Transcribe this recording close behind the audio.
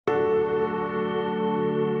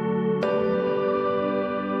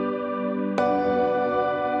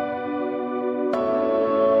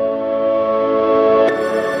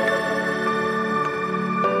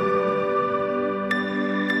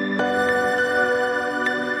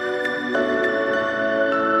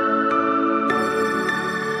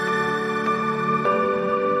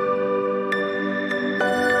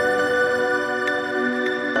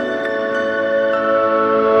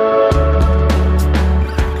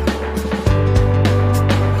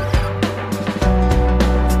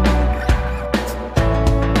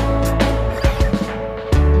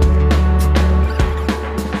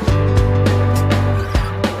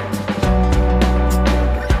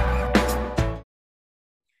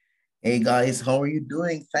Hey guys, how are you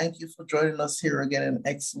doing? Thank you for joining us here again in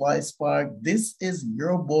XY Spark. This is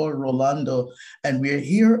your boy Rolando, and we're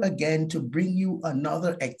here again to bring you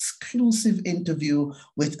another exclusive interview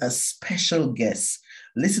with a special guest.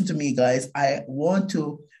 Listen to me, guys. I want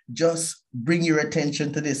to just bring your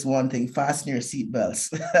attention to this one thing. Fasten your seatbelts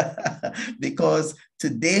because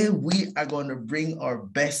today we are going to bring our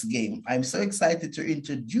best game. I'm so excited to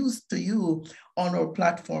introduce to you on our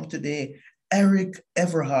platform today Eric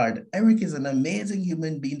Everhard. Eric is an amazing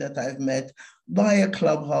human being that I've met via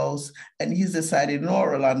Clubhouse, and he's decided, no,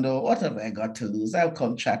 Orlando, what have I got to lose? I'll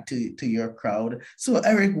come chat to your crowd. So,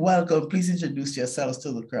 Eric, welcome. Please introduce yourselves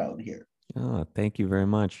to the crowd here. Oh, thank you very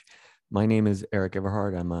much. My name is Eric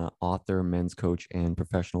Everhard. I'm an author, men's coach, and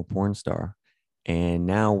professional porn star. And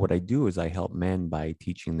now what I do is I help men by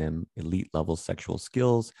teaching them elite level sexual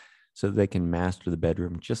skills so that they can master the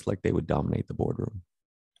bedroom just like they would dominate the boardroom.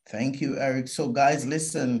 Thank you, Eric. So, guys,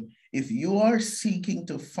 listen, if you are seeking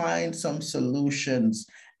to find some solutions,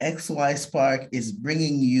 XY Spark is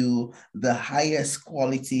bringing you the highest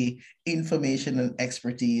quality information and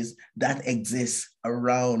expertise that exists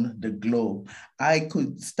around the globe. I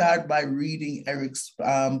could start by reading Eric's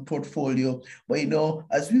portfolio, but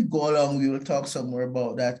as we go along, we will talk some more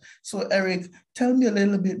about that. So, Eric, tell me a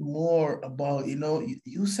little bit more about,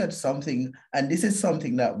 you said something, and this is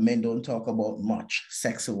something that men don't talk about much,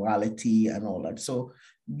 sexuality and all that. So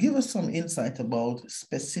give us some insight about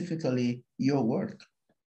specifically your work.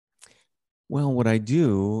 Well, what I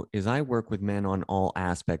do is I work with men on all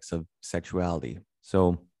aspects of sexuality.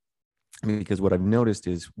 So, because what I've noticed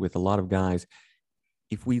is with a lot of guys,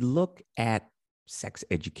 if we look at sex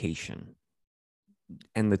education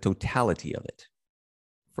and the totality of it,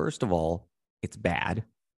 first of all, it's bad.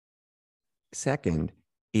 Second,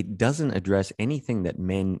 it doesn't address anything that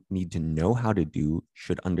men need to know how to do,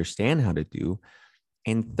 should understand how to do.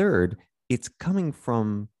 And third, it's coming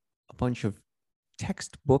from a bunch of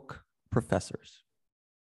textbook professors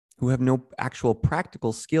who have no actual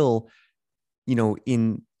practical skill,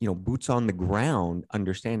 in, boots on the ground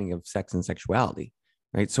understanding of sex and sexuality,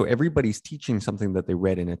 right? So everybody's teaching something that they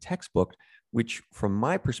read in a textbook, which from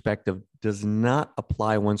my perspective does not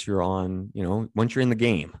apply once you're once you're in the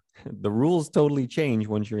game. The rules totally change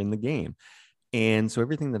once you're in the game. And so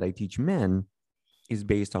everything that I teach men is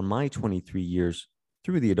based on my 23 years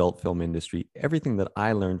through the adult film industry, everything that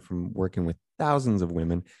I learned from working with thousands of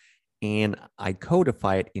women. And I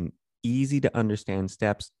codify it in easy to understand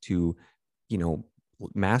steps to,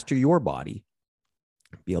 master your body,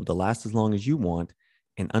 be able to last as long as you want,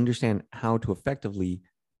 and understand how to effectively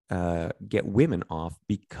get women off,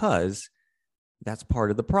 because that's part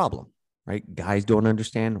of the problem, right? Guys don't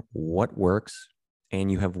understand what works.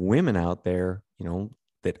 And you have women out there,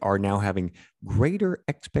 that are now having greater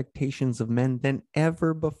expectations of men than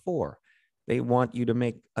ever before. They want you to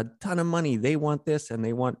make a ton of money. They want this, and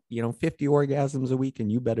they want, 50 orgasms a week,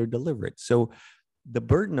 and you better deliver it. So the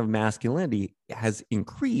burden of masculinity has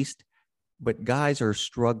increased, but guys are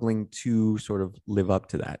struggling to sort of live up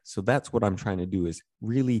to that. So that's what I'm trying to do, is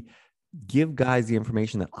really give guys the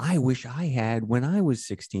information that I wish I had when I was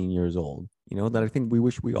 16 years old, that I think we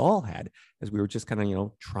wish we all had, as we were just kind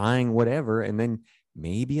of, trying whatever. And then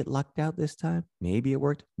maybe it lucked out this time. Maybe it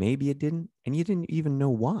worked. Maybe it didn't. And you didn't even know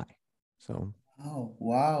why. So, Oh,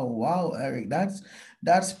 wow, wow, Eric.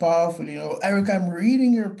 That's powerful. Eric, I'm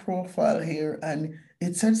reading your profile here and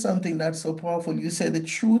it said something that's so powerful. You said the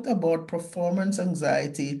truth about performance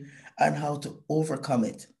anxiety and how to overcome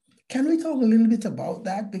it. Can we talk a little bit about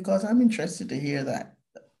that? Because I'm interested to hear that.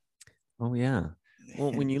 oh, yeah.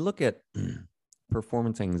 Well, when you look at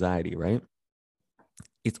performance anxiety, right,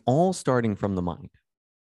 it's all starting from the mind.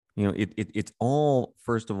 It's all,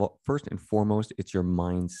 first and foremost, it's your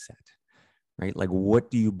mindset, right? Like,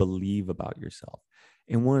 what do you believe about yourself?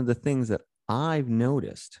 And one of the things that I've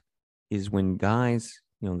noticed is when guys,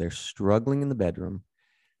 they're struggling in the bedroom,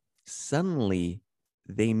 suddenly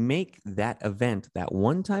they make that event, that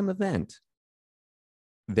one time event,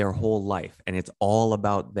 their whole life, and it's all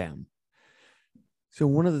about them. So,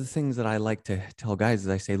 one of the things that I like to tell guys is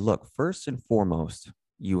I say, look, first and foremost,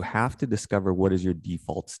 you have to discover what is your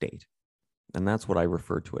default state. And that's what I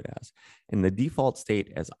refer to it as. And the default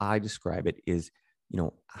state, as I describe it, is,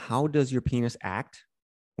 how does your penis act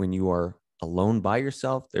when you are alone by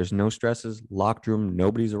yourself? There's no stresses, locked room,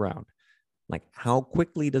 nobody's around. Like, how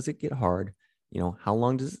quickly does it get hard? How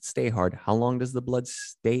long does it stay hard? How long does the blood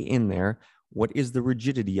stay in there? What is the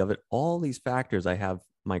rigidity of it? All these factors I have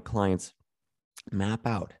my clients map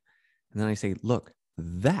out. And then I say, look,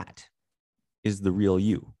 that is the real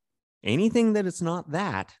you. Anything that it's not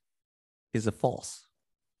that is a false.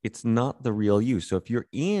 It's not the real you. So if you're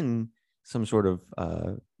in some sort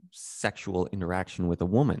of sexual interaction with a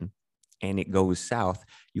woman and it goes south,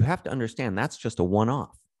 you have to understand that's just a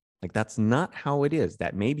one-off. Like, that's not how it is.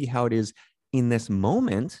 That may be how it is in this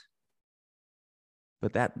moment,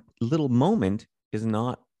 but that little moment is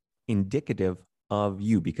not indicative of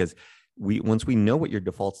you, because once we know what your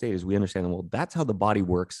default state is, we understand, well, that's how the body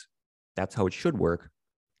works. That's how it should work.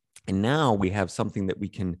 And now we have something that we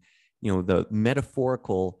can, the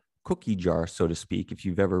metaphorical cookie jar, so to speak. If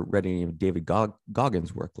you've ever read any of David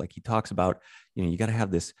Goggins' work, like, he talks about, you got to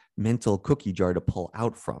have this mental cookie jar to pull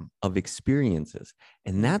out from of experiences.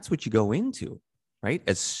 And that's what you go into, right?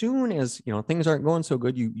 As soon as, things aren't going so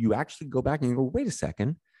good, you actually go back and you go, wait a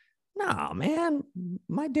second. No, man,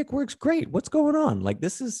 my dick works great. What's going on? Like,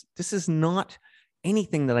 this is not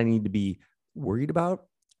anything that I need to be worried about,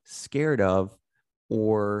 scared of,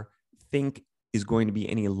 or think is going to be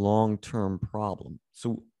any long-term problem.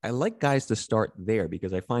 So I like guys to start there,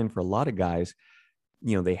 because I find for a lot of guys,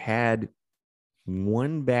 they had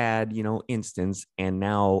one bad, instance, and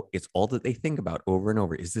now it's all that they think about over and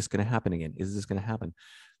over. Is this going to happen again? Is this going to happen?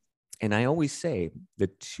 And I always say the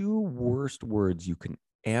two worst words you can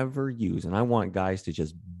ever use, and I want guys to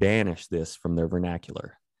just banish this from their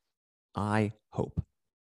vernacular: I hope.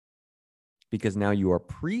 Because now you are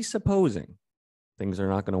presupposing things are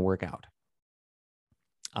not going to work out.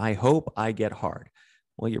 I hope I get hard.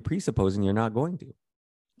 Well, you're presupposing you're not going to.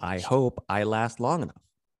 I hope I last long enough.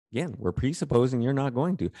 Again, we're presupposing you're not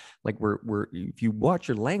going to. Like, if you watch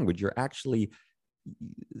your language, you're actually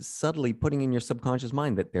subtly putting in your subconscious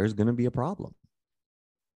mind that there's going to be a problem.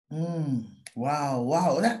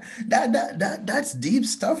 Wow. That's deep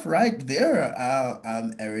stuff right there,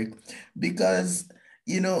 Eric. Because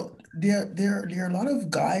there are a lot of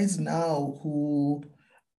guys now who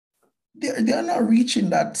they're not reaching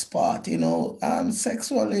that spot.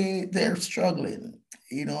 Sexually they're struggling.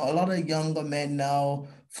 A lot of younger men now,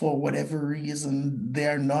 for whatever reason,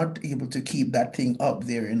 they're not able to keep that thing up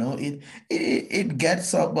there. It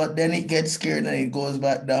gets up, but then it gets scared and it goes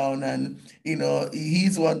back down. And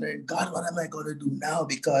he's wondering, God, what am I going to do now?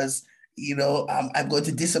 Because I'm going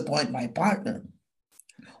to disappoint my partner.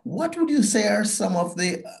 What would you say are some of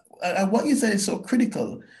the what you said is so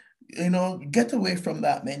critical? Get away from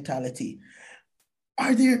that mentality.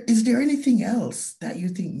 Is there anything else that you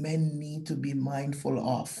think men need to be mindful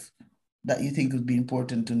of that you think would be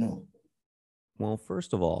important to know? Well,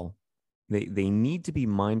 first of all, they need to be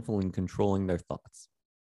mindful in controlling their thoughts.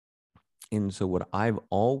 And so what I've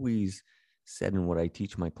always said and what I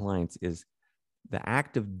teach my clients is the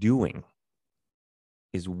act of doing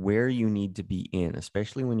is where you need to be in,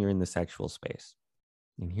 especially when you're in the sexual space.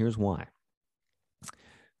 And here's why.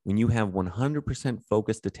 When you have 100%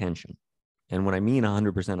 focused attention, and when I mean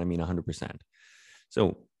 100%, I mean 100%.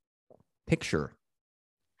 So picture,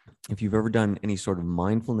 if you've ever done any sort of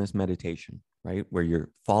mindfulness meditation, right, where you're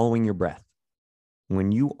following your breath,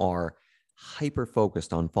 when you are hyper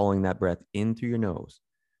focused on following that breath in through your nose,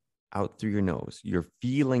 out through your nose, you're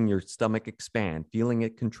feeling your stomach expand, feeling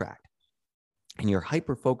it contract, and your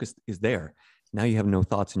hyper focus is there. Now you have no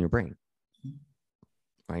thoughts in your brain,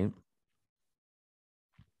 right?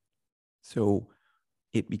 So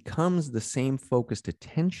it becomes the same focused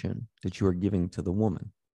attention that you are giving to the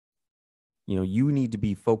woman. You need to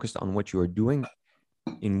be focused on what you are doing.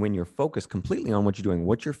 And when you're focused completely on what you're doing,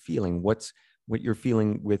 what you're feeling, what you're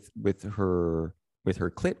feeling with her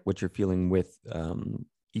clit, what you're feeling with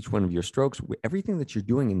each one of your strokes, everything that you're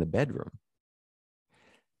doing in the bedroom.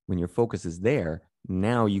 When your focus is there,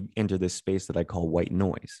 now you enter this space that I call white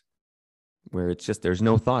noise, where it's just, there's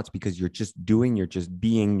no thoughts, because you're just doing, you're just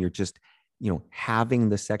being, you're just, having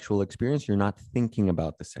the sexual experience. You're not thinking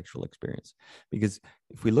about the sexual experience. Because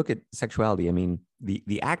if we look at sexuality, I mean,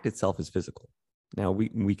 the act itself is physical. Now,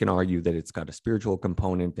 we can argue that it's got a spiritual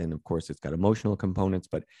component, and of course it's got emotional components,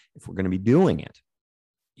 but if we're going to be doing it,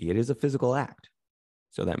 it is a physical act.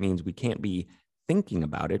 So that means we can't be thinking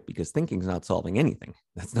about it, because thinking is not solving anything.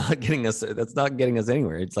 That's not getting us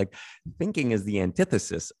anywhere. It's like, thinking is the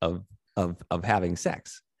antithesis of having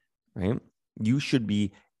sex, right? You should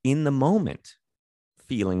be in the moment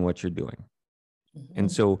feeling what you're doing. Mm-hmm.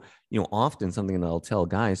 And so, often something that I'll tell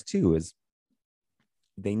guys too is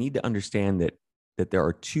they need to understand that there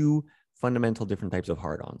are two fundamental different types of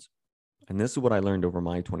hard-ons. And this is what I learned over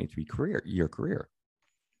my 23-year career.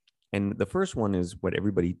 And the first one is what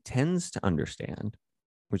everybody tends to understand,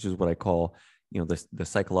 which is what I call, the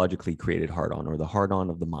psychologically created hard-on, or the hard-on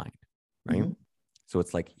of the mind, right? Mm-hmm. So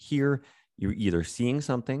it's like, here, you're either seeing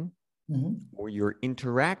something, mm-hmm. or you're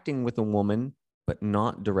interacting with a woman, but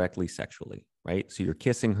not directly sexually, right? So you're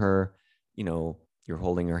kissing her, You're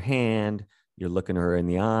holding her hand, you're looking her in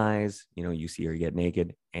the eyes, you see her get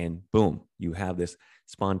naked, and boom, you have this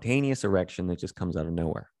spontaneous erection that just comes out of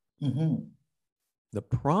nowhere. Mm-hmm. The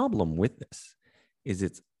problem with this is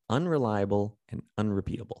it's unreliable and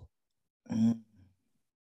unrepeatable.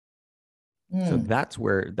 So that's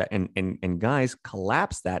where that and guys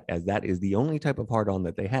collapse that as that is the only type of hard on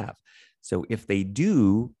that they have. So if they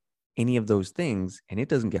do any of those things and it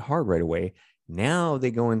doesn't get hard right away, now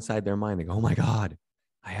they go inside their mind, they go, oh my God,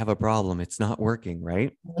 I have a problem. It's not working,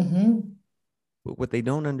 right? Mm-hmm. But what they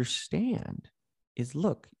don't understand is,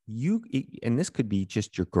 look, and this could be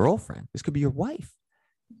just your girlfriend. This could be your wife.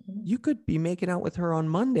 You could be making out with her on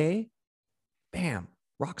Monday, bam,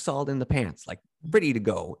 rock solid in the pants, like ready to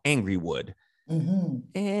go, angry wood.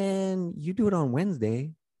 Mm-hmm. And you do it on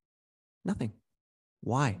Wednesday, nothing.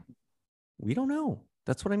 Why? We don't know.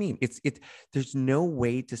 That's what I mean. There's no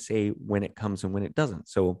way to say when it comes and when it doesn't.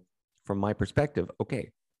 So from my perspective, okay,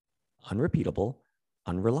 unrepeatable,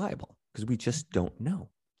 unreliable, because we just don't know.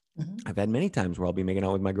 Mm-hmm. I've had many times where I'll be making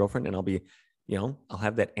out with my girlfriend and I'll be, I'll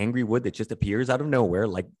have that angry wood that just appears out of nowhere.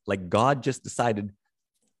 Like God just decided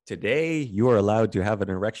today you are allowed to have an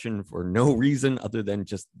erection for no reason other than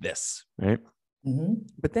just this, right? Mm-hmm.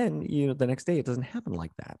 But then, the next day it doesn't happen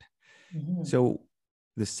like that. Mm-hmm. So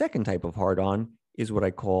the second type of hard on is what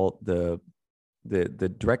I call the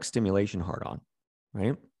direct stimulation hard on,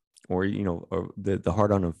 right? Or, or the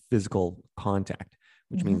hard on of physical contact,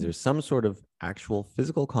 which means there's some sort of actual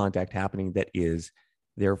physical contact happening that is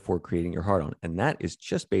therefore creating your hard on. And that is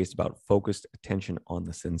just based about focused attention on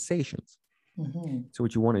the sensations. Mm-hmm. So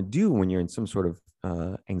what you want to do when you're in some sort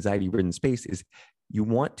of anxiety-ridden space is you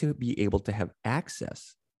want to be able to have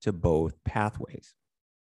access to both pathways.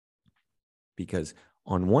 Because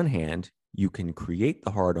on one hand, you can create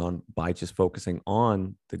the hard on by just focusing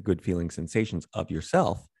on the good feeling sensations of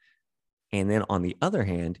yourself. And then on the other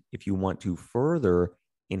hand, if you want to further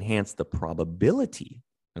enhance the probability,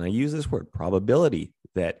 and I use this word, probability,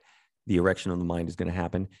 that the erection of the mind is going to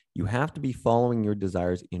happen, you have to be following your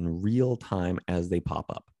desires in real time as they pop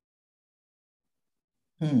up.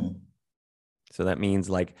 So that means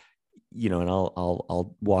and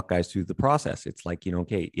I'll walk guys through the process. It's like,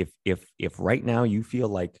 okay, if right now you feel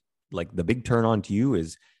like the big turn on to you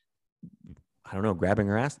is, I don't know, grabbing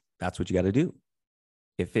her ass, that's what you got to do.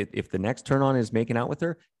 If the next turn on is making out with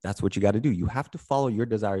her, that's what you got to do. You have to follow your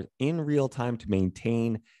desires in real time to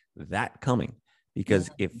maintain that coming. Because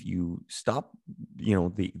if you stop,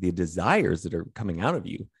 the desires that are coming out of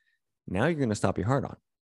you, now you're going to stop your heart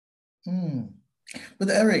on. But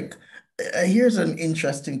Eric, here's an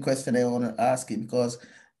interesting question I want to ask you, because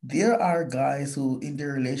there are guys who in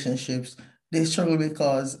their relationships, they struggle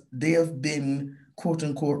because they have been quote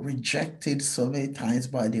unquote rejected so many times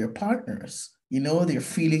by their partners. They're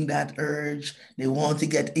feeling that urge. They want to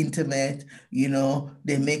get intimate.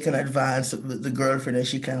 They make an advance with the girlfriend and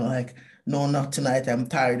she kind of like, no, not tonight. I'm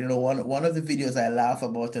tired. One of the videos I laugh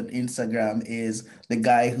about on Instagram is the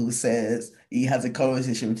guy who says he has a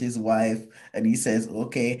conversation with his wife and he says,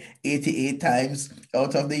 okay, 88 times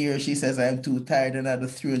out of the year, she says, I'm too tired. Another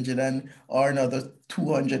 300 or another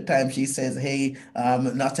 200 times she says, hey,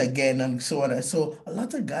 not again, and so on. And so a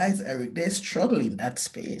lot of guys, Eric, they struggle in that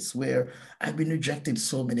space where I've been rejected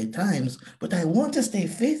so many times, but I want to stay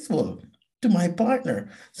faithful to my partner.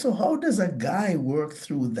 So how does a guy work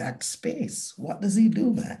through that space? What does he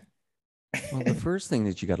do, man? Well, the first thing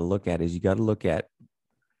that you got to look at is you got to look at,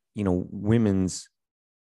 women's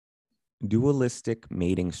dualistic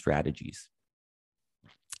mating strategies.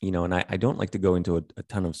 And I don't like to go into a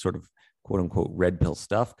ton of sort of quote unquote red pill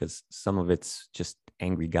stuff because some of it's just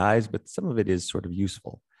angry guys, but some of it is sort of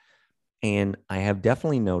useful. And I have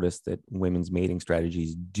definitely noticed that women's mating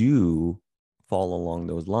strategies do fall along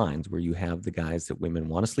those lines where you have the guys that women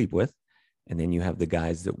want to sleep with, and then you have the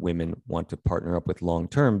guys that women want to partner up with long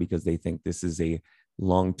term because they think this is a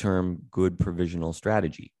long term good provisional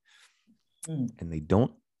strategy. And they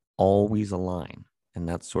don't always align. And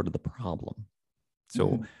that's sort of the problem.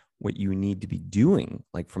 So what you need to be doing,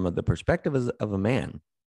 like from the perspective of a man,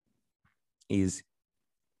 is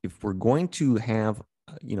if we're going to have,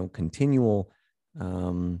 continual,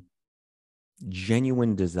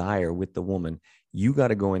 genuine desire with the woman, you got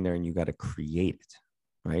to go in there and you got to create it,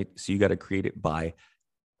 right? So you got to create it by,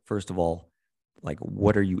 first of all, like,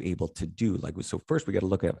 what are you able to do? So first we got to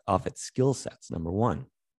look at skill sets, number one,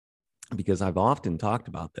 because I've often talked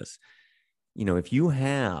about this. If you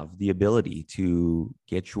have the ability to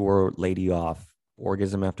get your lady off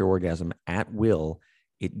orgasm after orgasm at will,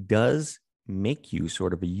 it does make you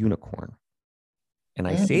sort of a unicorn. And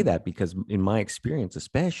I say that because in my experience,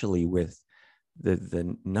 especially with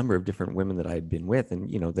the number of different women that I had been with, and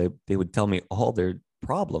they would tell me all their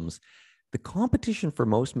problems. The competition for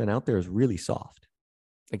most men out there is really soft.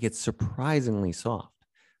 Like, it's surprisingly soft.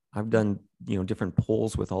 I've done different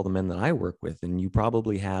polls with all the men that I work with, and you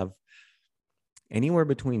probably have anywhere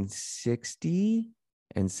between 60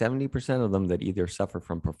 and 70% of them that either suffer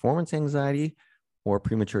from performance anxiety or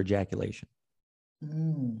premature ejaculation.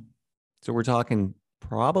 So we're talking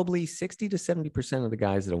probably 60 to 70% of the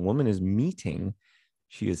guys that a woman is meeting,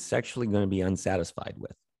 she is sexually going to be unsatisfied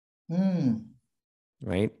with.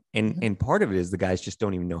 Right. And part of it is the guys just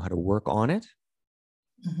don't even know how to work on it.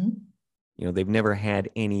 They've never had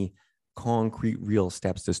any concrete, real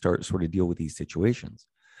steps to start sort of deal with these situations.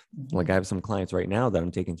 Like, I have some clients right now that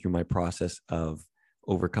I'm taking through my process of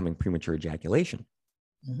overcoming premature ejaculation.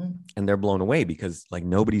 And they're blown away because, like,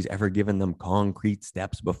 nobody's ever given them concrete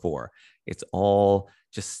steps before. It's all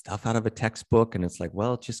just stuff out of a textbook. And it's like,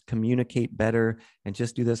 well, just communicate better and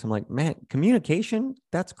just do this. I'm like, man, communication,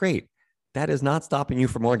 that's great. That is not stopping you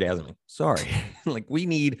from orgasming. Sorry. Like, we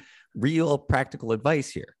need real practical advice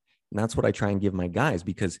here. And that's what I try and give my guys,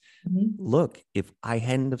 because look, if I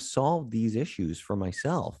hadn't have solved these issues for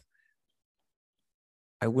myself,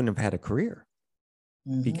 I wouldn't have had a career.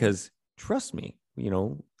 Because trust me,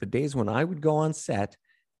 the days when I would go on set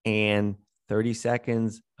and 30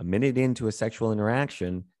 seconds, a minute into a sexual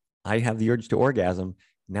interaction, I have the urge to orgasm.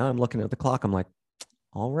 Now I'm looking at the clock. I'm like,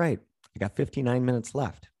 all right, I got 59 minutes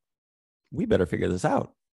left. We better figure this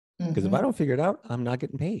out, because if I don't figure it out, I'm not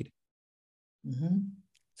getting paid.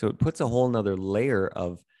 So it puts a whole nother layer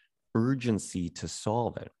of urgency to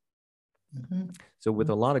solve it. So with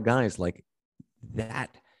a lot of guys like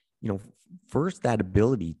that, first, that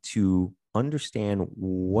ability to understand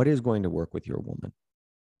what is going to work with your woman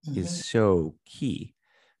is so key,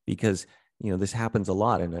 because this happens a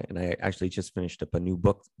lot. And I actually just finished up a new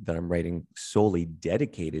book that I'm writing solely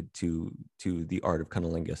dedicated to the art of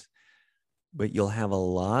cunnilingus. But you'll have a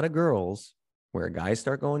lot of girls where guys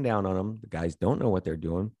start going down on them. The guys don't know what they're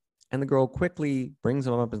doing. And the girl quickly brings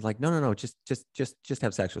them up and is like, no, just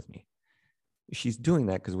have sex with me. She's doing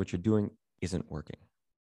that because what you're doing isn't working.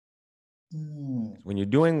 When you're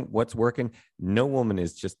doing what's working, no woman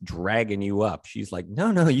is just dragging you up. She's like,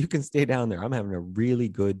 no, you can stay down there. I'm having a really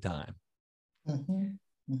good time.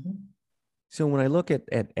 So when I look at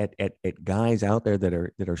guys out there that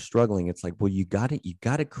are struggling, it's like, well, you got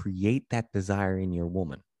to create that desire in your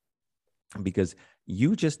woman, because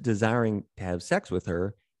you just desiring to have sex with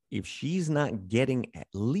her, if she's not getting at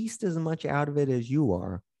least as much out of it as you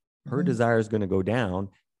are, her desire is going to go down,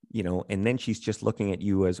 and then she's just looking at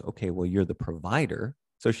you as, okay, well, you're the provider.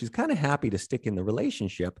 So she's kind of happy to stick in the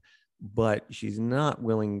relationship, but she's not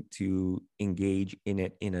willing to engage in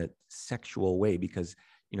it in a sexual way, because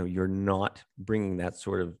you're not bringing that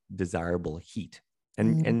sort of desirable heat.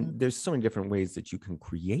 And there's so many different ways that you can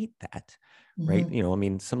create that, right?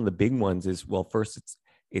 Some of the big ones is, well, first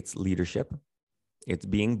it's leadership, it's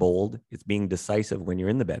being bold, it's being decisive when you're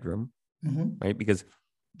in the bedroom, right? Because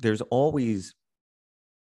there's always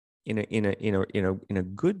in a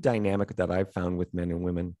good dynamic that I've found with men and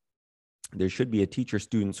women, there should be a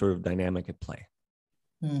teacher-student sort of dynamic at play,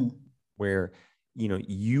 where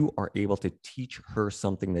you are able to teach her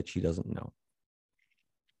something that she doesn't know.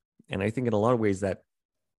 And I think in a lot of ways that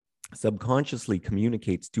subconsciously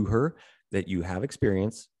communicates to her that you have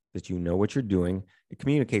experience, that you know what you're doing. It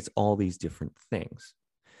communicates all these different things.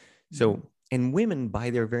 So, and women by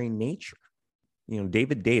their very nature,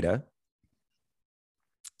 David Data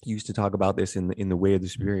used to talk about this in the Way of the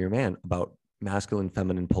Superior Man, about masculine,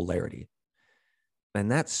 feminine polarity. And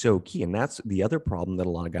that's so key. And that's the other problem that a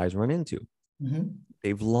lot of guys run into.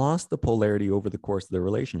 They've lost the polarity over the course of their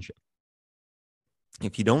relationship.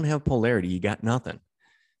 If you don't have polarity, you got nothing.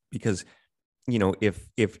 Because,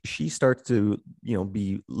 if she starts to,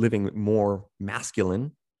 be living more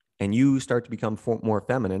masculine and you start to become more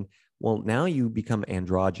feminine, well, now you become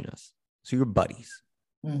androgynous. So you're buddies.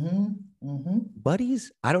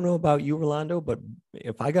 Buddies, I don't know about you, Rolando, but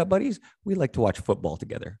if I got buddies, we like to watch football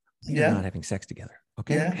together. We're not having sex together.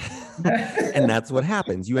 Okay. And that's what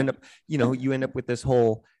happens. You end up with this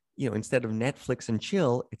whole, instead of Netflix and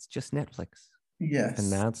chill, it's just Netflix. Yes.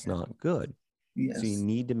 And that's not good. Yes. So you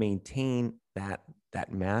need to maintain that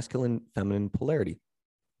masculine, feminine polarity,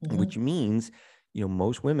 which means,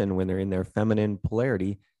 most women, when they're in their feminine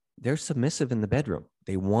polarity, they're submissive in the bedroom.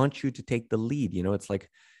 They want you to take the lead. It's like,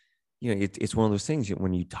 it's one of those things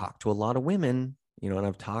when you talk to a lot of women, and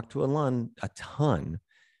I've talked to a ton,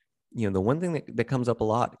 the one thing that comes up a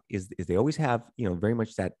lot is they always have, very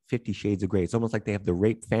much that 50 shades of gray. It's almost like they have the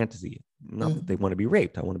rape fantasy. Not that they want to be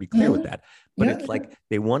raped. I want to be clear with Mhm. that. But Yeah, it's yeah. like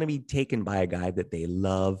they want to be taken by a guy that they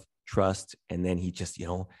love, trust, and then he just,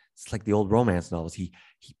 it's like the old romance novels. He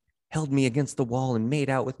held me against the wall and made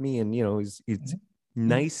out with me, and he's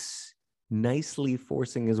Mhm. nicely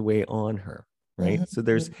forcing his way on her, Mhm. right? So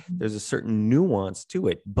Mhm. there's a certain nuance to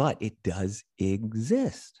it, but it does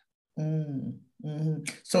exist. Mm, mhm.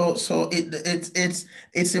 So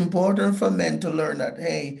it's important for men to learn that,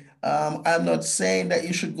 hey, I'm not saying that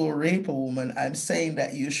you should go rape a woman. I'm saying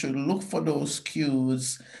that you should look for those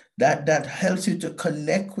cues that helps you to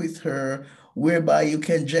connect with her, whereby you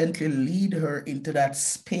can gently lead her into that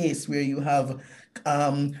space where you have,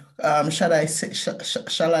 shall I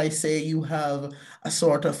say, you have a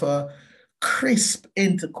sort of a crisp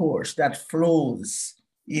intercourse that flows,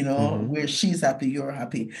 Mm-hmm. where she's happy, you're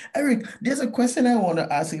happy. Eric, there's a question I want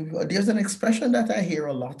to ask you. There's an expression that I hear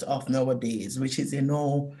a lot of nowadays, which is,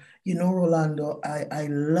 Rolando, I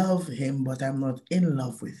love him, but I'm not in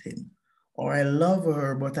love with him. Or I love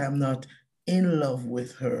her, but I'm not in love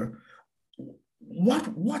with her.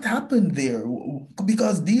 What happened there?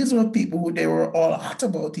 Because these were people who they were all hot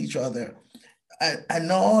about each other. And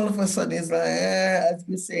now all of a sudden it's like, as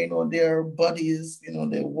you say, they're buddies,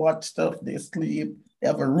 they watch stuff, they sleep, they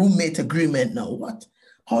have a roommate agreement now.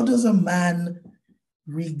 How does a man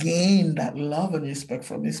regain that love and respect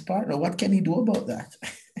from his partner? What can he do about that?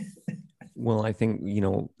 Well, I think,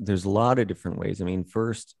 there's a lot of different ways. I mean,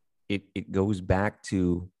 first, it goes back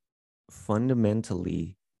to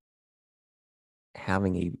fundamentally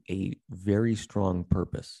having a very strong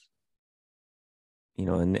purpose,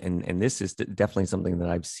 and this is definitely something that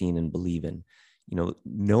I've seen and believe in.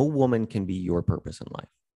 No woman can be your purpose in life.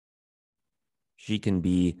 She can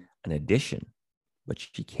be an addition, but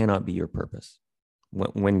she cannot be your purpose.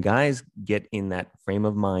 When guys get in that frame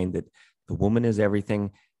of mind that the woman is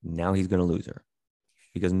everything, now he's going to lose her,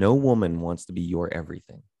 because no woman wants to be your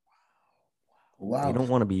everything. They Wow. don't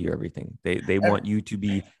want to be your everything. They Uh, want you to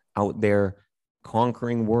be out there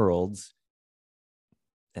conquering worlds,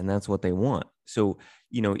 and that's what they want. So,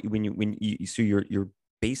 so your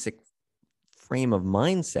basic frame of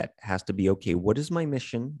mindset has to be, okay, what is my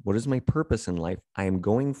mission? What is my purpose in life? I am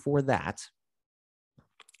going for that.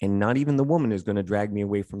 And not even the woman is going to drag me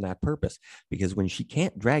away from that purpose, because when she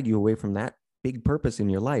can't drag you away from that big purpose in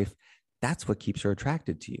your life, that's what keeps her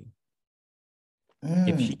attracted to you.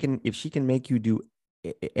 mm, If she can make you do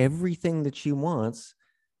everything that she wants,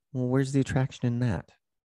 well, where's the attraction in that?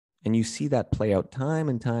 And you see that play out time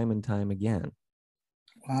and time and time again,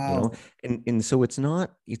 you know wow. and so it's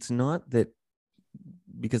not that,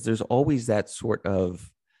 because there's always that sort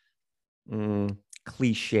of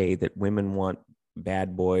cliche that women want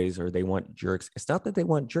bad boys or they want jerks. It's not that they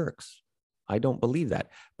want jerks. I don't believe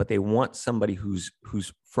that, but they want somebody who's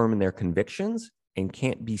firm in their convictions and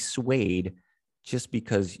can't be swayed just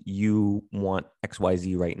because you want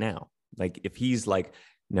XYZ right now. Like if he's like,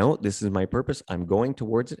 no, this is my purpose, I'm going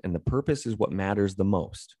towards it, and the purpose is what matters the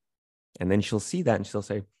most. And then she'll see that and she'll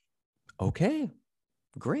say, okay,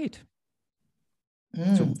 great.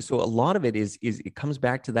 so Mm, so a lot of it is it comes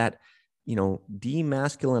back to that,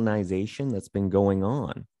 demasculinization that's been going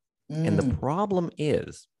on. And the mm. problem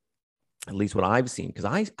is, at least what I've seen, because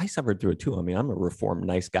I suffered through it too. I mean, I'm a reformed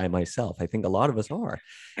nice guy myself. I think a lot of us are.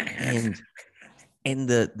 And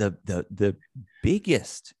the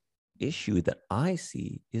biggest issue that I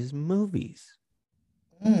see is movies.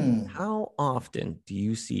 Mm, How often do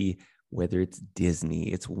you see, whether it's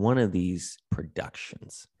Disney, it's one of these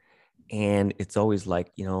productions, and it's always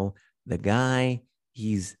like, the guy,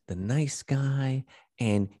 he's the nice guy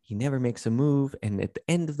and he never makes a move, and at the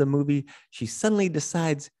end of the movie she suddenly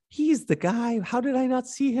decides he's the guy. How did I not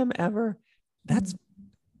see him ever? That's,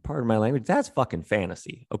 part of my language, that's fucking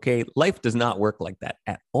fantasy. Okay, life does not work like that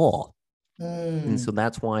at all. And so mm,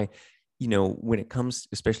 that's why, when it comes,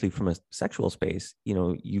 especially from a sexual space,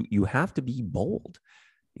 you have to be bold.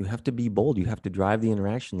 You have to be bold. You have to drive the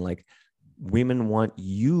interaction. Like, women want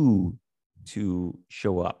you to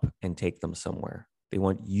show up and take them somewhere. They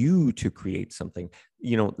want you to create something.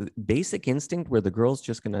 The basic instinct where the girl's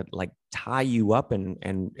just gonna like tie you up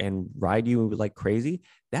and ride you like crazy.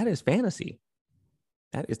 That is fantasy.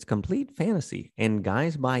 That is complete fantasy, and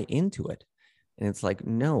guys buy into it. And it's like,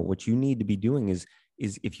 no, what you need to be doing is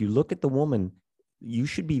if you look at the woman, you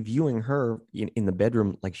should be viewing her in the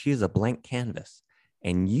bedroom like she is a blank canvas,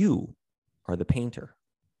 and you are the painter.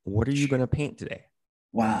 What are you going to paint today?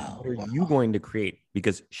 What wow. are you Wow. going to create?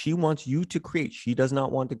 Because she wants you to create. She does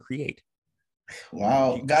not want to create.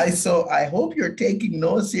 Wow, guys. So I hope you're taking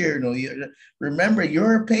notes here. Remember,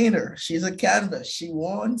 you're a painter. She's a canvas. She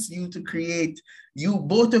wants you to create, you,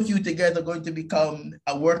 both of you together, going to become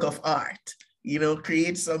a work of art.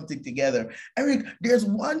 Create something together. Eric, there's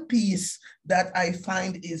one piece that I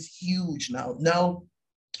find is huge now. Now,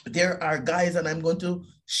 there are guys, and I'm going to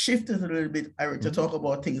shift it a little bit, Eric, to Mhm. talk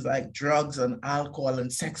about things like drugs and alcohol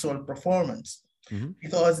and sexual performance. Mhm.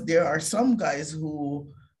 Because there are some guys who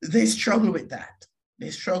they struggle with that. They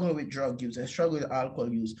struggle with drug use, they struggle with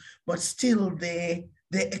alcohol use, but still they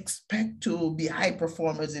expect to be high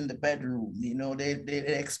performers in the bedroom.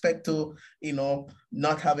 They expect to,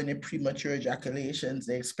 not have any premature ejaculations.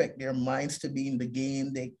 They expect their minds to be in the game.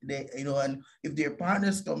 And if their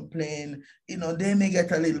partners complain, they may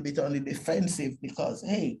get a little bit on the defensive because,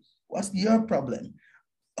 hey, what's your problem?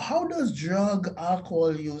 How does drug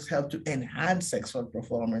alcohol use help to enhance sexual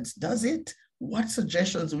performance? Does it? What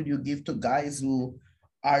suggestions would you give to guys who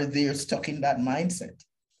are there stuck in that mindset?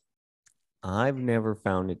 I've never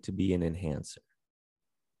found it to be an enhancer.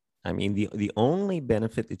 I mean, the only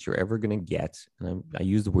benefit that you're ever going to get, and I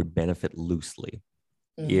use the word benefit loosely,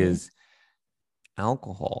 Mm-hmm, is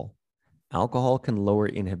alcohol. Alcohol can lower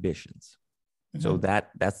inhibitions. So mm-hmm,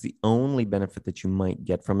 that's the only benefit that you might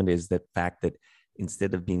get from it, is that fact that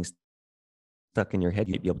instead of being stuck in your head,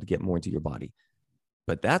 you'd be able to get more into your body.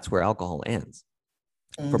 But that's where alcohol ends.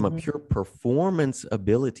 From a mm-hmm, pure performance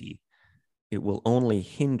ability, it will only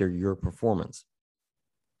hinder your performance,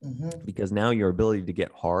 mm-hmm, because now your ability to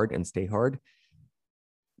get hard and stay hard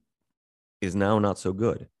is now not so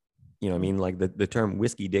good. I mean, like the term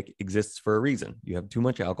whiskey dick exists for a reason. You have too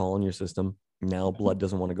much alcohol in your system. Now blood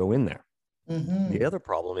doesn't want to go in there. The mm-hmm, other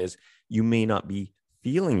problem is you may not be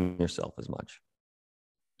feeling yourself as much.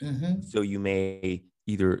 mm-hmm, So you may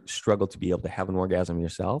either struggle to be able to have an orgasm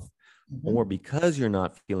yourself, or mm-hmm, because you're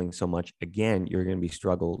not feeling so much, again, you're going to be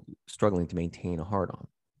struggling to maintain a hard on.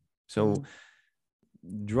 So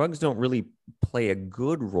drugs don't really play a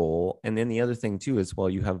good role. And then the other thing too is, well,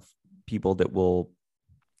 you have people that will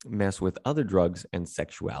mess with other drugs and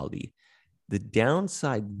sexuality. The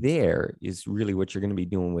downside there is really what you're going to be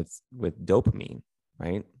doing with dopamine,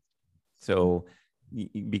 right? So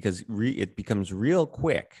because it becomes real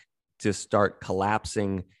quick to start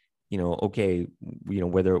collapsing, okay,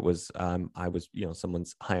 whether it was I was,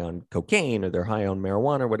 someone's high on cocaine or they're high on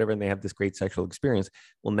marijuana or whatever, and they have this great sexual experience.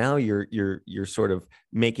 Well, now you're sort of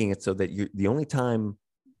making it so that the only time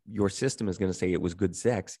your system is going to say it was good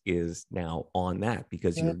sex is now on that,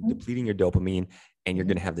 because you're mm-hmm, depleting your dopamine, and you're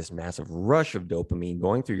going mm-hmm, to have this massive rush of dopamine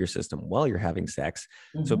going through your system while you're having sex.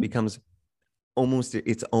 So it mm-hmm. becomes almost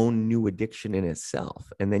its own new addiction in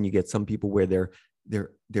itself. And then you get some people where they're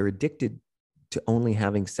addicted to only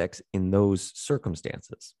having sex in those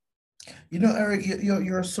circumstances. Eric,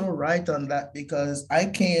 you're so right on that because I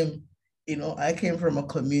came from a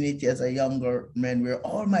community as a younger man where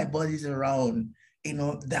all my buddies around,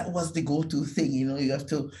 that was the go-to thing. You have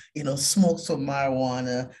to, smoke some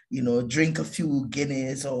marijuana, drink a few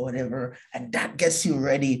Guinness or whatever, and that gets you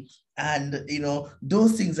ready. And,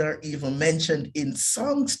 those things are even mentioned in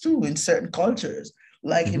songs too, in certain cultures.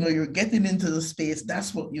 Like, Mm-hmm. you're getting into the space,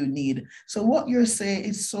 that's what you need. So what you're saying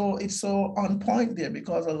is it's so on point there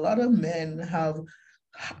because a lot of men have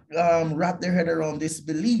wrapped their head around this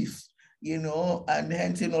belief, and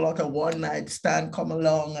hence, a lot of one night stand come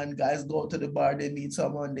along and guys go to the bar, they meet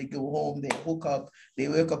someone, they go home, they hook up, they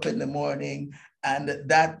wake up in the morning, and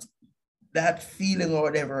that feeling or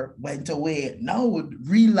whatever went away. Now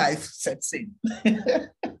real life sets in.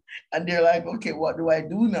 And they're like, okay, what do I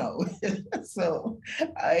do now? So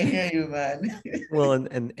I hear you, man. Well,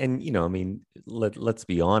 and I mean, let's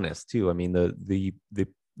be honest too. I mean,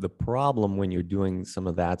 the problem when you're doing some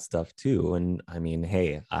of that stuff too, and I mean,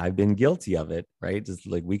 hey, I've been guilty of it, right? Just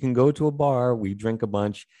like we can go to a bar, we drink a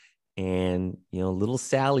bunch, and little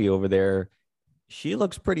Sally over there, she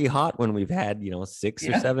looks pretty hot when we've had, 6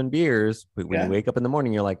 or 7 beers. But when you Yeah, wake up in the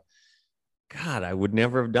morning, you're like, God, I would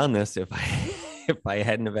never have done this if I if I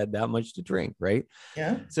hadn't have had that much to drink, right?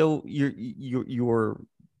 yeah. So your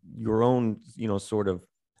own, sort of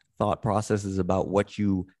thought processes about what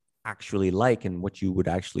you actually like and what you would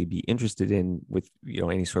actually be interested in with,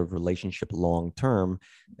 any sort of relationship long term,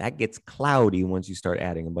 that gets cloudy once you start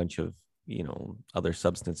adding a bunch of, other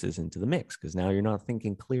substances into the mix, because now you're not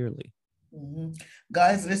thinking clearly. Mhm.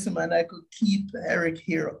 Guys, listen, man, I could keep Eric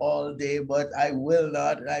here all day, but I will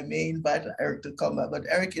not. I may invite Eric to come back. But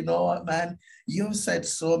Eric, you know what, man? You've said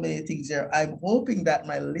so many things here. I'm hoping that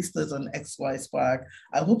my listeners on XY Spark,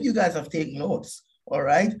 I hope you guys have taken notes. All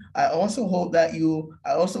right. I also hope that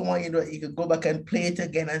I also want you to go back and play it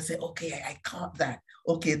again and say, okay, I caught that.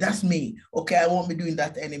 Okay, that's me. Okay, I won't be doing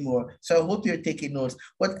that anymore. So I hope you're taking notes.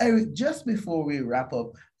 But Eric, just before we wrap up,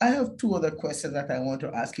 I have two other questions that I want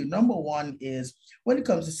to ask you. Number one is when it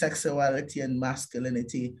comes to sexuality and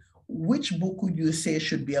masculinity, which book would you say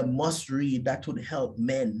should be a must read that would help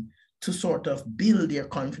men to sort of build their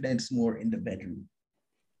confidence more in the bedroom?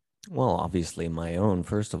 Well, obviously, my own,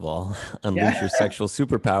 first of all, Unleash Yeah. Your Sexual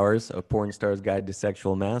Superpowers, A Porn Star's Guide to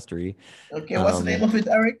Sexual Mastery. Okay, what's the name Um, of it,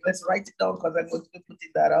 Eric? Let's write it down because I'm going to be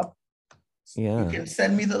putting that up. You yeah, can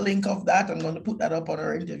send me the link of that. I'm going to put that up on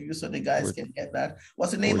our interview so the guys for, can get that.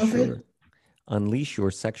 What's the name for of it? sure. Unleash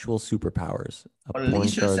Your Sexual Superpowers, A Porn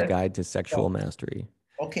Unleash Your Star's Sex. Guide to Sexual Mastery.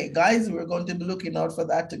 Okay, guys, we're going to be looking out for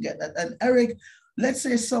that to get that. And Eric, let's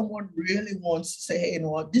say someone really wants to say, hey, you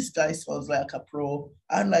know what, this guy sounds like a pro.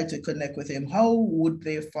 I'd like to connect with him. How would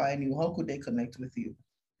they find you? How could they connect with you?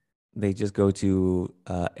 They just go to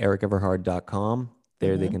ericeverhard.com.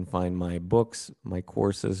 There they Mm-hmm, can find my books, my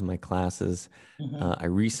courses, my classes. mm-hmm, I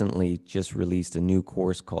recently just released a new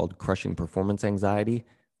course called Crushing Performance Anxiety,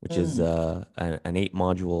 which is mm, an 8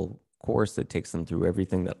 module course that takes them through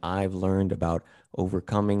everything that I've learned about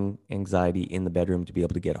overcoming anxiety in the bedroom to be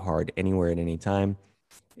able to get hard anywhere at any time.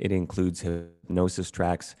 It includes hypnosis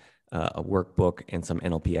tracks, a workbook, and some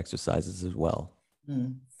NLP exercises as well.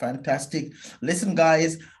 fantastic. Listen,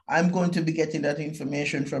 guys, I'm going to be getting that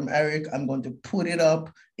information from Eric. I'm going to put it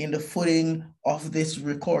up in the footing of this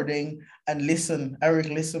recording. And listen, Eric,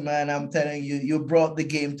 listen, man, I'm telling you, you brought the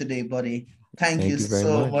game today, buddy. Thank you Thank you very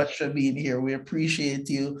so much. much for being here. We appreciate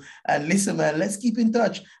you. And listen, man, let's keep in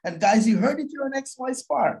touch. And guys, you heard it here on XY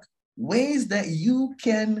Spark. Ways that you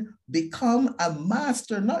can become a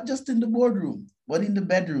master, not just in the boardroom, but in the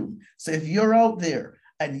bedroom. So if you're out there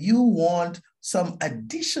and you want some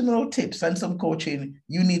additional tips and some coaching,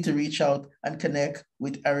 you need to reach out and connect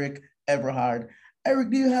with Eric Everhard. Eric,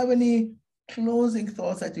 do you have any closing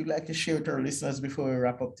thoughts that you'd like to share with our listeners before we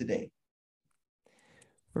wrap up today?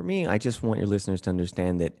 For me, I just want your listeners to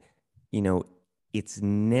understand that, you know, it's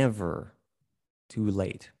never too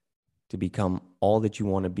late to become all that you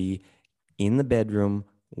want to be in the bedroom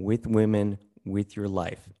with women, with your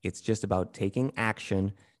life. It's just about taking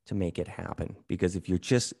action to make it happen. Because if you're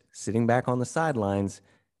just sitting back on the sidelines,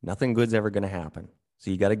 nothing good's ever going to happen.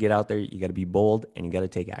 So you got to get out there, you got to be bold, and you got to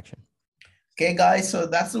take action. Okay, guys, so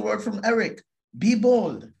that's the word from Eric. Be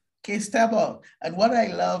bold. Okay, step out. And what I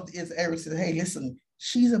loved is Eric said, hey, listen,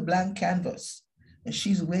 she's a blank canvas and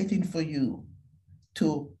she's waiting for you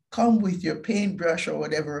to come with your paintbrush or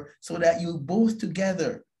whatever so that you both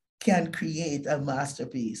together can create a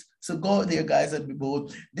masterpiece. So go out there, guys, and be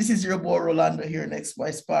bold. This is your boy Rolando here in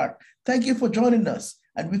XY Spark. Thank you for joining us.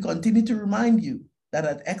 And we continue to remind you that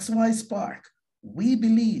at XY Spark, we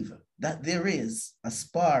believe that there is a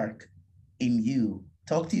spark in you.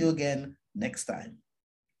 Talk to you again next time.